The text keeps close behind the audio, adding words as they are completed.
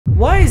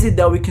Why is it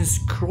that we can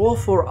scroll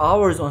for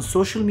hours on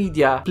social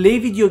media, play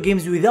video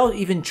games without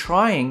even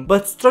trying,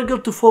 but struggle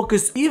to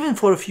focus even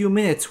for a few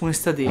minutes when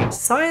studying?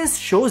 Science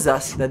shows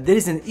us that there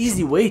is an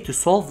easy way to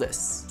solve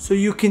this, so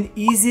you can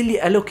easily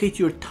allocate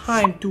your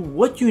time to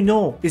what you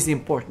know is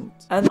important,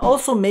 and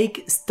also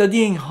make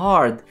studying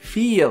hard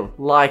feel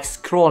like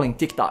scrolling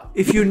TikTok.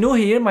 If you're new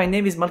here, my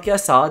name is Malki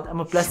Assad. I'm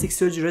a plastic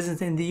surgery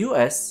resident in the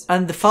US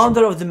and the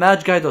founder of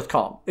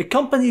thematchguy.com, a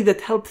company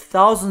that helps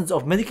thousands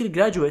of medical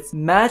graduates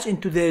match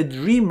into their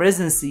dream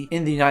residency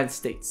in the United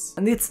States.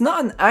 And it's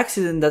not an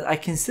accident that I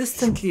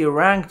consistently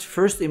ranked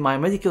first in my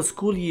medical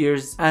school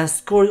years and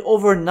scored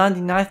over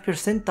 99th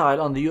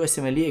percentile on the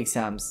USMLE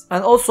exams.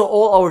 And also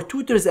all our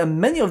tutors and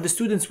many of the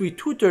students we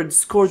tutored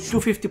scored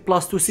 250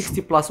 plus,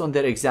 260 plus on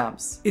their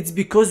exams. It's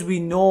because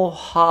we know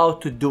how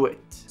to do it.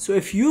 So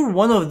if you're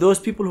one of those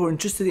people who are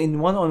interested in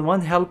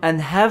one-on-one help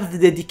and have the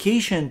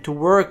dedication to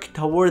work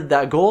toward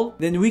that goal,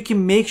 then we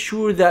can make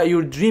sure that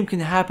your dream can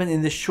happen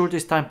in the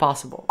shortest time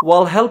possible,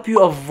 while help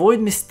you avoid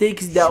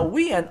mistakes that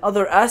we and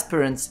other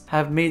aspirants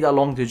have made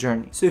along the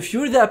journey. So if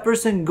you're that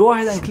person, go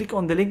ahead and click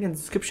on the link in the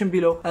description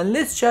below and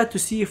let's chat to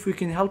see if we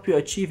can help you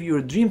achieve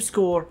your dream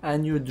score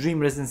and your dream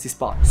residency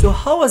spot. So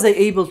how was I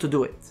able to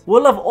do it?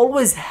 Well, I've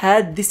always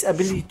had this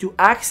ability to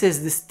access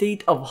the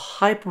state of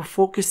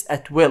hyper-focus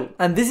at will,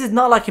 and this is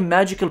not like a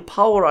magical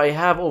power I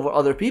have over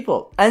other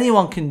people.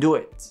 Anyone can do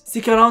it.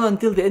 Stick around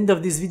until the end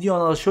of this video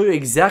and I'll show you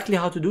exactly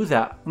how to do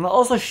that. And I'll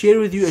also share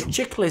with you a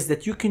checklist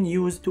that you can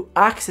use to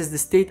access the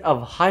state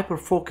of hyper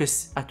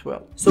focus at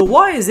will. So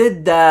why is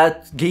it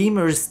that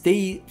gamers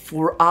stay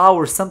for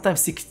hours,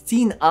 sometimes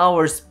 16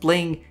 hours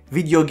playing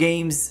video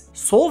games,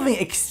 solving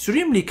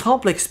extremely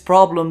complex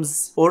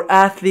problems, or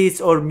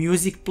athletes or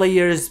music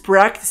players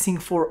practicing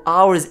for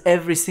hours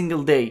every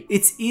single day?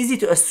 It's easy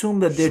to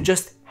assume that they're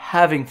just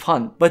having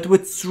fun, but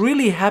what's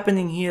really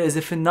happening here is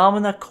a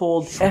phenomena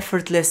called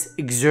effortless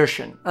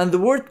exertion, and the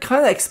word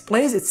kind of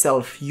explains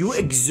itself. You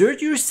exert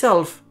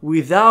yourself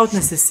without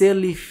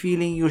necessarily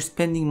feeling you're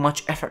spending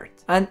much effort.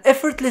 And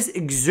effortless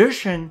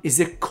exertion is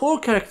a core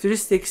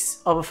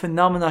characteristics of a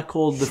phenomena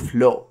called the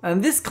flow.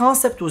 And this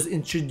concept was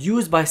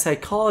introduced by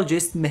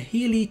psychologist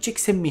Mihaly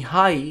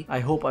Csikszentmihalyi, I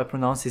hope I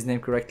pronounced his name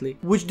correctly,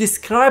 which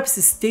describes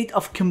a state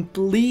of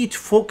complete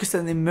focus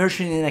and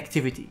immersion in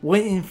activity.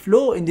 When in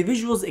flow,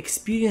 individuals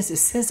experience a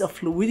sense of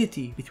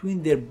fluidity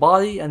between their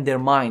body and their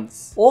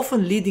minds,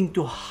 often leading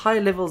to high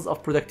levels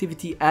of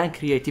productivity and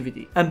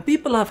creativity. And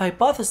people have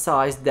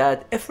hypothesized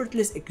that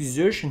effortless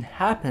exertion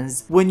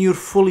happens when you're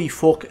fully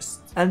focused.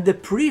 And the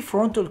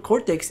prefrontal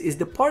cortex is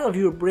the part of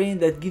your brain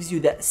that gives you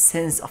that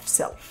sense of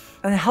self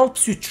and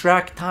helps you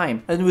track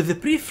time. And with the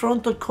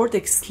prefrontal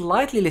cortex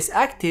slightly less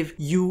active,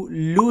 you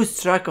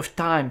lose track of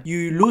time,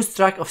 you lose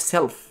track of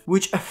self,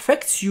 which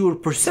affects your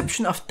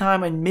perception of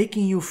time and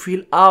making you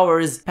feel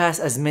hours pass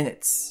as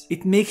minutes.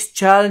 It makes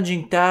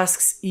challenging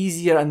tasks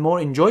easier and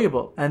more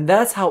enjoyable. And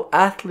that's how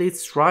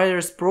athletes,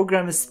 writers,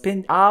 programmers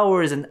spend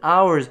hours and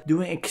hours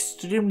doing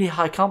extremely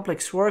high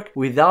complex work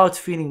without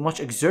feeling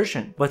much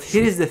exertion. But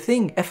here is the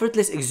thing,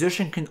 effortless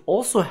exertion can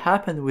also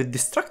happen with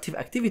destructive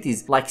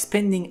activities like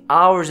spending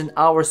hours and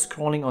hours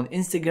scrolling on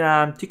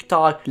Instagram,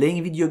 TikTok,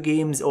 playing video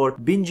games, or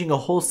binging a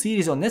whole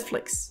series on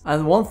Netflix.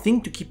 And one thing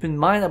to keep in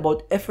mind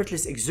about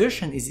effortless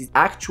exertion is it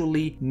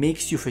actually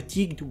makes you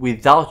fatigued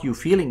without you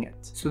feeling it.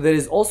 So there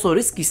is also a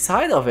risky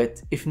side of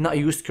it if not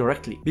used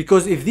correctly.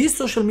 Because if these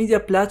social media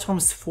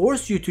platforms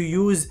force you to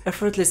use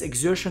effortless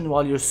exertion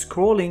while you're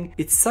scrolling,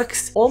 it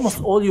sucks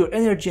almost all your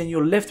energy and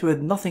you're left with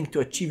nothing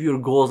to achieve your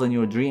goals and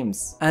your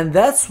dreams. And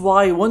that's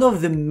why one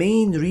of the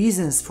main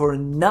reasons for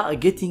not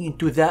getting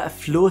into that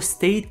flow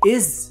state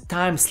is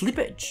time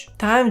slippage.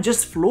 Time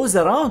just flows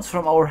around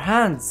from our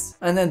hands,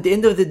 and at the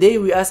end of the day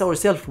we ask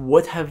ourselves,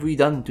 what have we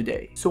done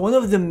today? So one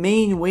of the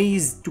main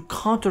ways to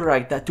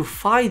counteract that, to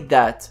fight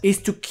that,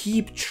 is to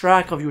keep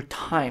track of your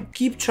time.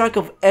 Keep track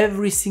of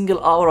every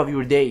single hour of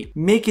your day.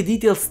 Make a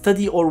detailed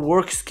study or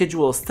work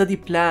schedule, study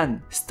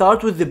plan.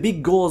 Start with the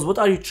big goals. What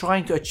are you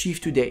trying to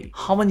achieve today?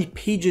 How many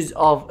pages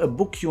of a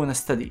book you want to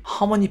study?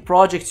 How many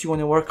projects you want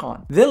to work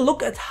on? Then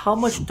look at how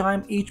much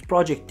time each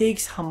project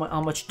takes,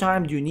 how much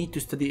time do you need to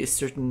study a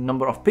certain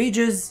number of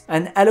pages,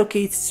 and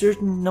allocate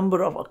certain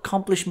number of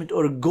accomplishment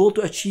or a goal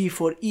to achieve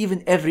for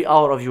even every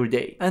hour of your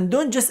day. And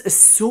don't just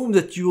assume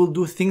that you will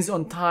do things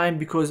on time,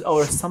 because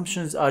our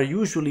assumptions are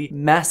usually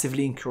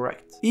massively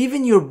incorrect.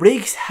 Even your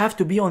breaks have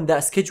to be on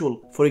that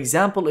schedule. For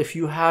example, if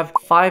you have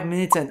 5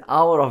 minutes an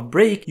hour of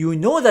break, you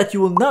know that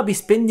you will not be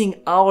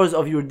spending hours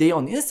of your day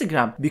on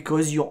Instagram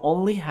because you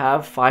only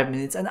have 5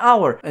 minutes an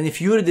hour. And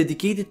if you're a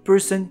dedicated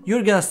person,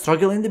 you're gonna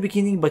struggle in the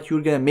beginning, but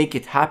you're gonna make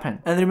it happen.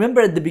 And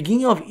remember, at the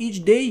beginning of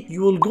each day,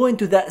 you will go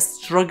into that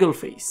struggle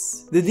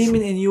phase. The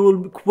demon in you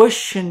will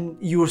question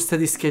your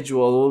study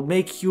schedule, will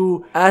make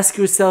you ask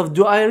yourself,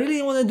 do I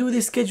really want to do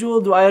this schedule?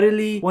 Do I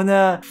really want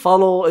to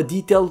follow a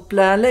detailed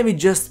plan? Let me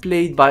just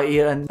play it by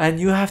ear. And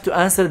you have to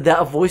answer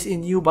that voice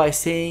in you by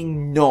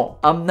saying, no,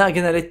 I'm not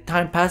gonna let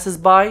time passes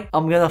by.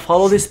 I'm gonna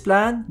follow this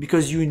plan,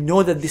 because you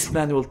know that this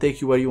plan will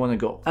take you where you want to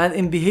go. And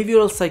in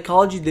behavioral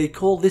psychology, they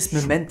call this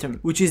momentum,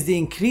 which is the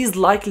increased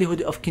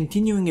likelihood of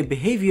continuing a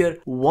behavior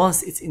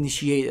once it's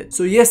initiated.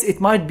 So yes, it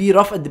might be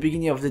rough at the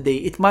beginning of the day.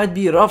 It might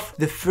be rough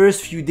the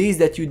first few days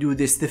that you do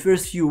this, the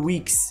first few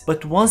weeks.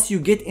 But once you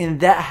get in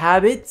that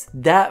habit,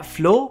 that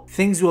flow,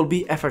 things will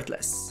be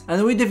effortless.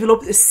 And we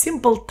developed a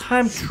simple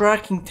time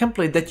tracking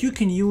template that you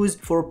can use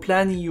for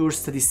planning your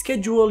study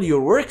schedule,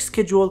 your work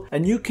schedule,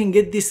 and you can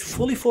get this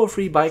fully for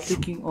free by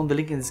clicking on the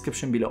link in the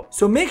description below.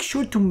 So make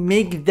sure to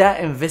make that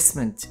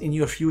investment in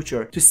your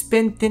future, to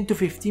spend 10 to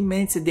 15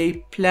 minutes a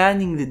day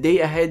planning the day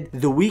ahead,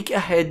 the week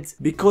ahead,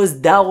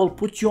 because that will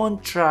put you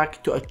on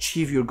track to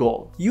achieve your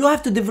goal. You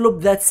have to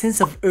develop that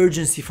sense of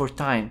urgency for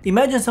time.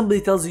 Imagine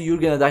somebody tells you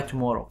you're gonna die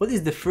tomorrow. What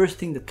is the first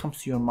thing that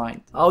comes to your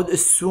mind? I would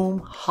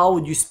assume, how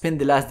would you spend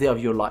the last day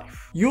of your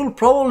life? You'll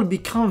probably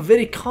become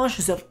very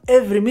conscious of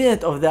every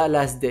minute of that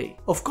last day.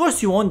 Of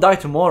course, you won't die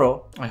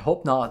tomorrow. I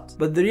hope not.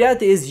 But the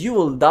reality is you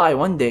will die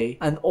one day,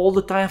 and all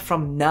the time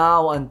from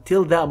now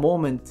until that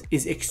moment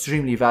is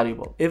extremely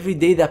valuable. Every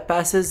day that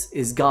passes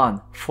is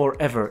gone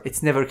forever.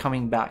 It's never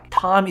coming back.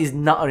 Time is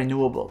not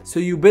renewable. So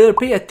you better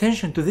pay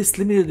attention to this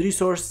limited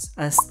resource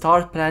and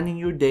start planning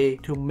your day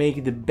to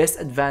make the best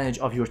advantage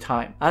of your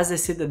time. As I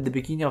said at the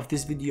beginning of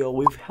this video,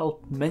 we've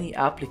helped many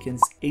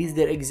applicants ace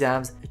their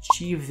exams,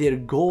 achieve their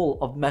goal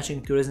of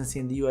matching to residency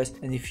in the US.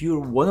 And if you're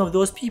one of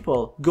those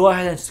people, go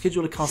ahead and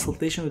schedule a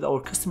consultation with our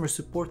customer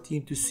support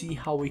team to see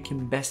how we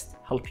can best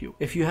help you.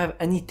 If you have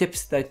any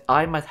tips that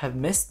I might have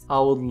missed, I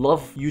would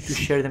love you to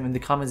share them in the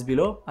comments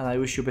below, and I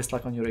wish you best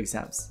luck on your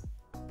exams.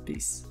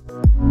 Peace.